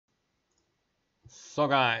So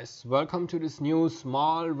guys, welcome to this new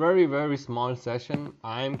small, very small session.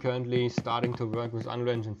 I'm currently starting to work with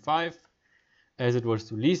Unreal Engine 5 as it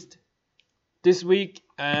was released this week,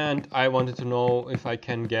 and I wanted to know if I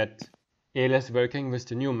can get ALS working with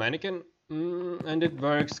the new mannequin, and it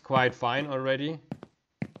works quite fine already,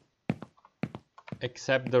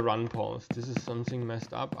 except the run pose. This is something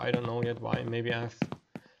messed up. I don't know yet why. Maybe I've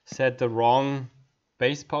set the wrong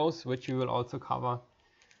base pose, which we will also cover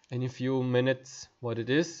in a few minutes what it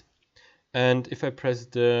is. And if I press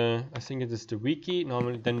the, I think it is the V key,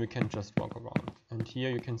 normally then we can just walk around. And here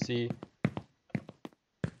you can see,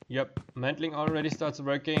 yep, mantling already starts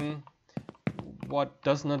working. What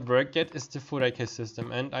does not work yet is the foot IK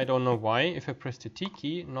system, and I don't know why. If I press the T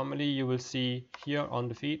key, normally you will see here on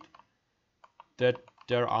the feet that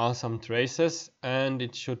there are some traces and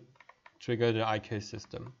it should trigger the IK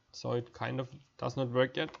system. So it kind of does not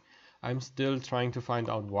work yet. I'm still trying to find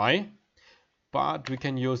out why, but we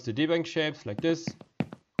can use the debug shapes like this.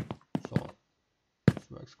 So this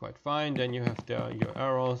works quite fine. Then you have there your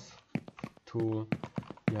arrows to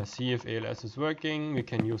see if ALS is working. We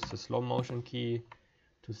can use the slow motion key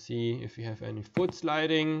to see if we have any foot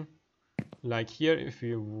sliding, like here if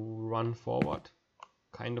you run forward,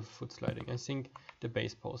 kind of foot sliding. I think the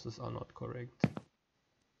base poses are not correct,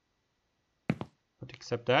 but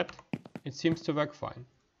except that it seems to work fine.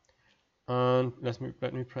 And let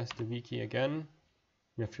me press the V key again.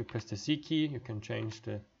 If you press the C key, you can change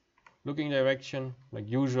the looking direction like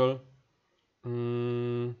usual.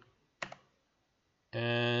 And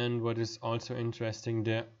what is also interesting,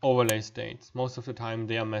 the overlay states. Most of the time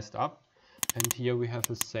they are messed up. And here we have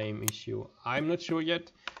the same issue. I'm not sure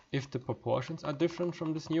yet if the proportions are different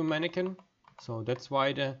from this new mannequin. So that's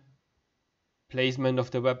why the placement of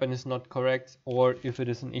the weapon is not correct, or if it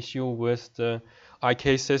is an issue with the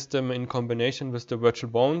IK system in combination with the virtual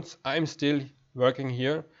bones. I'm still working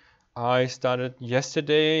here. I started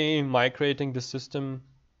yesterday migrating the system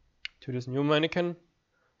to this new mannequin,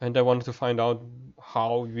 and I wanted to find out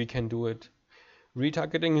how we can do it.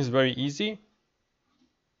 Retargeting is very easy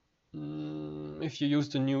if you use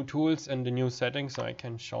the new tools and the new settings. So I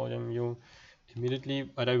can show them you immediately,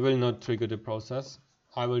 but I will not trigger the process.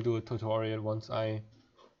 I will do a tutorial once I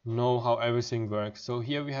know how everything works. So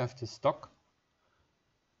here we have the stock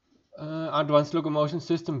Advanced Locomotion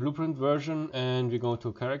System blueprint version, and we go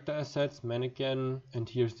to character assets, mannequin, and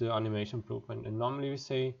here's the animation blueprint. And normally we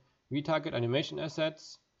say retarget animation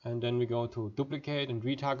assets, and then we go to duplicate and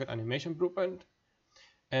retarget animation blueprint,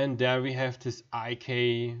 and there we have this IK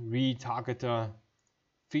retargeter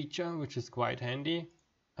feature, which is quite handy.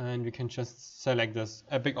 And we can just select this.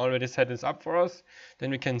 Epic already set this up for us. Then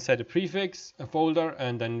we can set a prefix, a folder,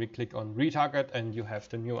 and then we click on retarget, and you have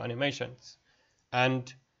the new animations.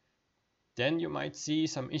 And then you might see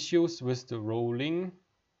some issues with the rolling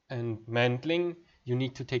and mantling. You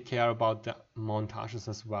need to take care about the montages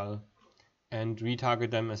as well and retarget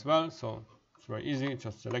them as well. So it's very easy.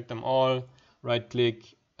 Just select them all, right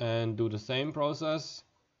click, and do the same process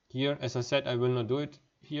here. As I said, I will not do it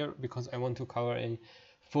here because I want to cover a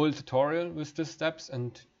full tutorial with the steps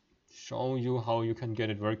and show you how you can get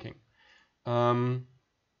it working. And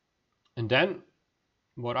then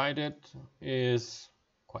what I did is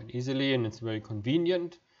quite easily, and it's very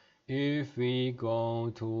convenient. If we go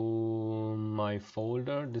to my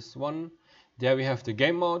folder, this one, there we have the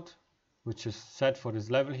game mode, which is set for this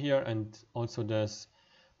level here, and also this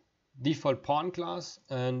default pawn class.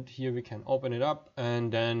 And here we can open it up, and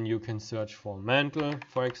then you can search for mantle,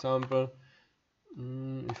 for example.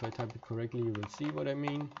 If I type it correctly, you will see what I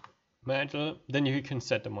mean. Mantle. Then you can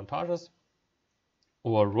set the montages,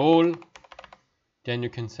 or roll. Then you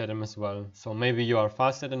can set them as well. So maybe you are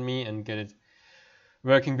faster than me and get it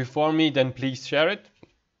working before me. Then please share it,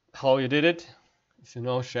 how you did it. If you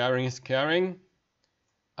know, sharing is caring.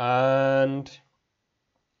 And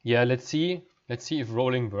yeah, let's see if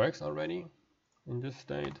rolling works already in this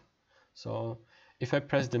state. So if I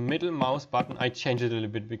press the middle mouse button, I change it a little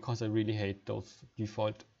bit because I really hate those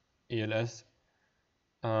default ALS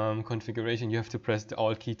configuration. You have to press the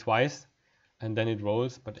Alt key twice and then it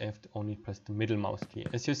rolls, but I have to only press the middle mouse key.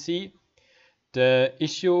 As you see, the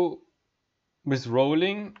issue with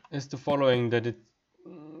rolling is the following, that it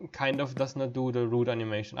kind of does not do the root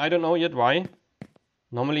animation. I don't know yet why.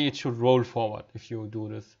 Normally it should roll forward if you do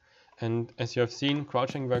this. And as you have seen,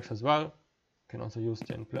 crouching works as well. You can also use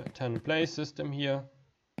the turn and place system here.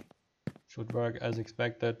 Should work as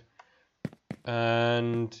expected.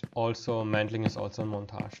 And also mantling is also a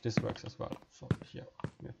montage. This works as well. So here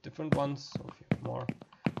we have different ones. So if you have more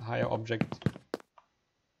higher object,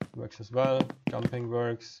 works as well. Jumping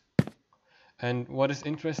works. And what is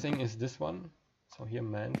interesting is this one. So here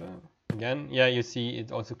Manta again, yeah, you see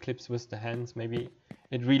it also clips with the hands. Maybe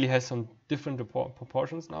it really has some different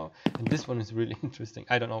proportions now, and this one is really interesting.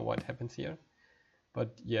 I don't know what happens here,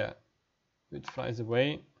 but yeah, it flies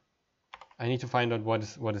away. I need to find out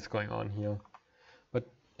what is going on here,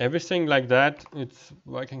 but everything like that, it's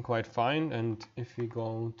working quite fine. And if we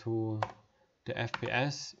go to the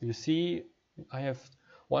FPS, you see I have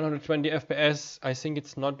 120 FPS. I think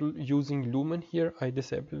it's not using Lumen here. I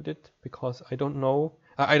disabled it because I don't know.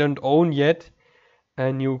 I don't own yet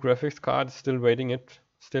a new graphics card. Still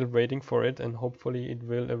waiting for it, and hopefully it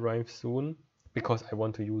will arrive soon because I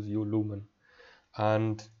want to use Lumen.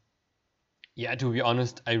 And yeah, to be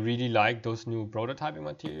honest, I really like those new prototyping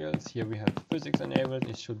materials. Here we have physics enabled.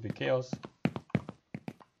 It should be chaos.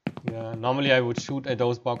 Yeah, normally I would shoot at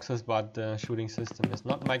those boxes, but the shooting system is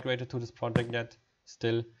not migrated to this project yet.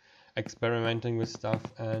 Still experimenting with stuff.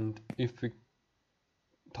 And if we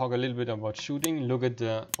talk a little bit about shooting, look at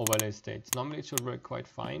the overlay states. Normally it should work quite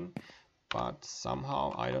fine, but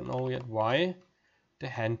somehow I don't know yet why the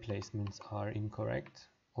hand placements are incorrect,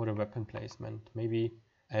 or the weapon placement. Maybe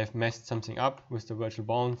I have messed something up with the virtual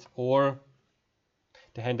bounds, or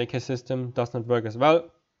the hand AK system does not work as well.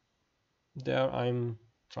 There I'm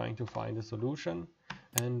trying to find a solution,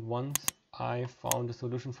 and once I found a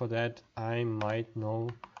solution for that, I might know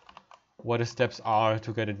what the steps are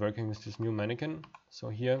to get it working with this new mannequin. So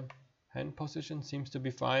here hand position seems to be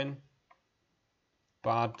fine,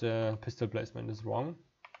 but the pistol placement is wrong.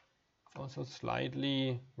 It's also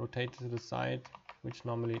slightly rotated to the side, which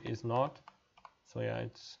normally is not. So yeah,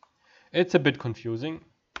 it's a bit confusing.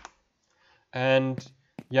 And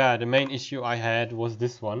yeah, the main issue I had was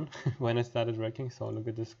this one when I started working. So look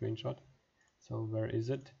at this screenshot. So where is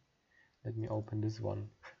it? Let me open this one.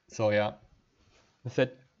 So yeah, I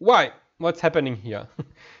said, why? What's happening here?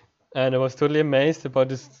 And I was totally amazed about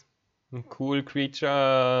this cool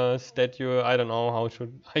creature statue. I don't know how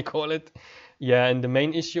should I call it. Yeah, and the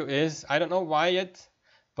main issue is, I don't know why yet,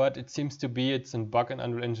 but it seems to be it's in bug in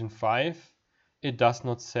Unreal Engine 5. It does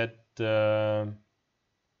not set the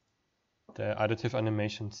additive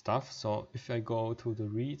animation stuff. So if I go to the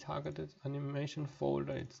retargeted animation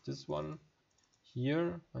folder, it's this one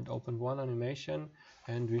here, and open one animation,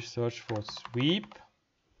 and we search for sweep,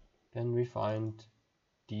 then we find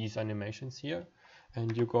these animations here,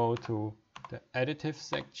 and you go to the additive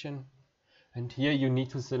section, and here you need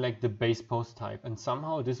to select the base pose type, and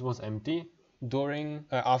somehow this was empty during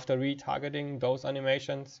after retargeting those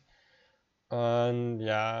animations. And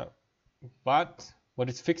yeah, but what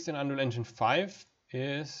is fixed in Unreal Engine 5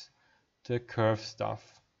 is the curve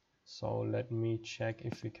stuff. So let me check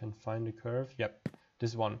if we can find the curve. Yep,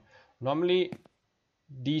 this one. Normally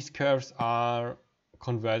these curves are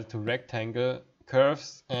converted to rectangle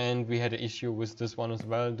curves, and we had an issue with this one as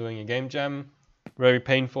well doing a game jam. Very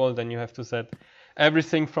painful. Then you have to set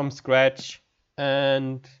everything from scratch,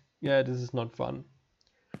 and yeah, this is not fun.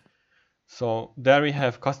 So there we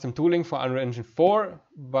have custom tooling for Unreal Engine 4,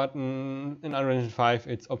 but in Unreal Engine 5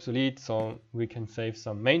 it's obsolete, so we can save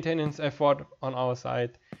some maintenance effort on our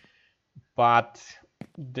side. But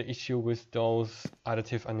the issue with those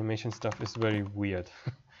additive animation stuff is very weird.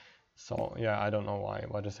 So yeah, I don't know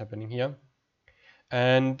what is happening here.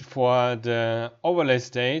 And for the overlay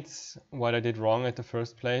states, what I did wrong at the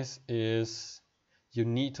first place is you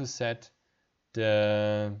need to set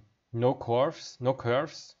the no curves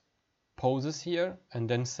poses here, and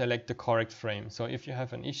then select the correct frame. So if you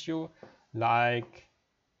have an issue like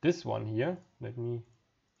this one here, let me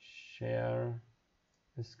share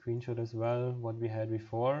a screenshot as well, what we had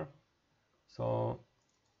before. So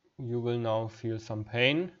you will now feel some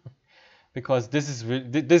pain because this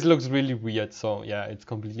looks really weird. So yeah, it's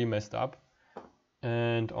completely messed up.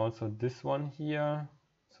 And also this one here.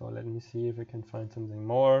 So let me see if I can find something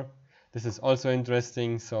more. This is also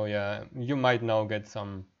interesting. So yeah, you might now get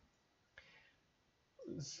some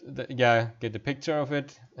get the picture of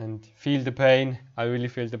it and feel the pain. I really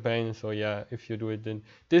feel the pain. So yeah, if you do it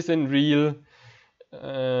in real,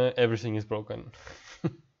 everything is broken.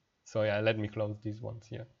 So yeah, let me close these ones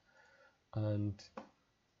here. And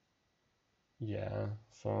yeah,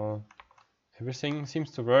 so everything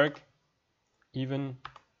seems to work. Even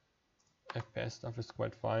FPS stuff is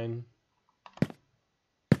quite fine.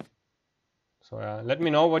 So yeah, let me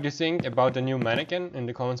know what you think about the new mannequin in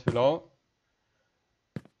the comments below.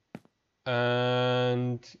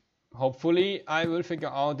 And hopefully I will figure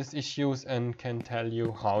out these issues and can tell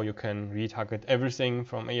you how you can retarget everything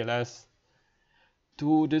from ALS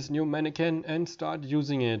to this new mannequin and start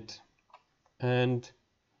using it. And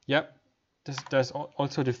yeah, there's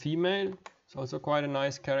also the female. It's also quite a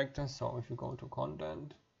nice character. So if you go to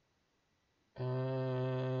content,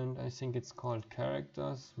 and I think it's called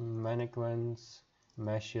characters, mannequins,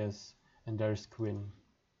 meshes, and there's Quinn.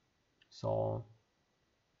 So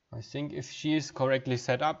I think if she is correctly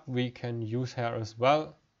set up, we can use her as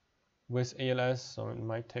well with ALS, so it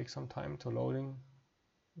might take some time to loading.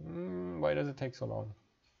 Why does it take so long?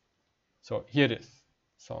 So here it is.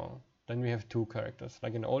 So then we have two characters,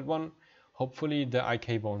 like in the old one. Hopefully the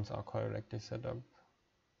IK bones are correctly set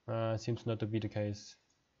up. Seems not to be the case.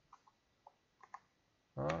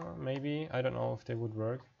 Maybe, I don't know if they would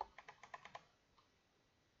work.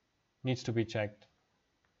 Needs to be checked.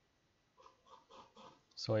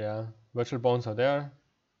 So yeah, virtual bones are there.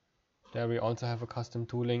 There we also have a custom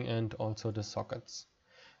tooling and also the sockets,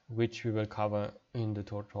 which we will cover in the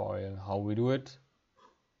tutorial how we do it.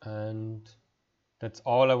 And that's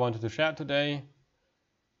all I wanted to share today.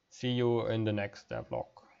 See you in the next devlog.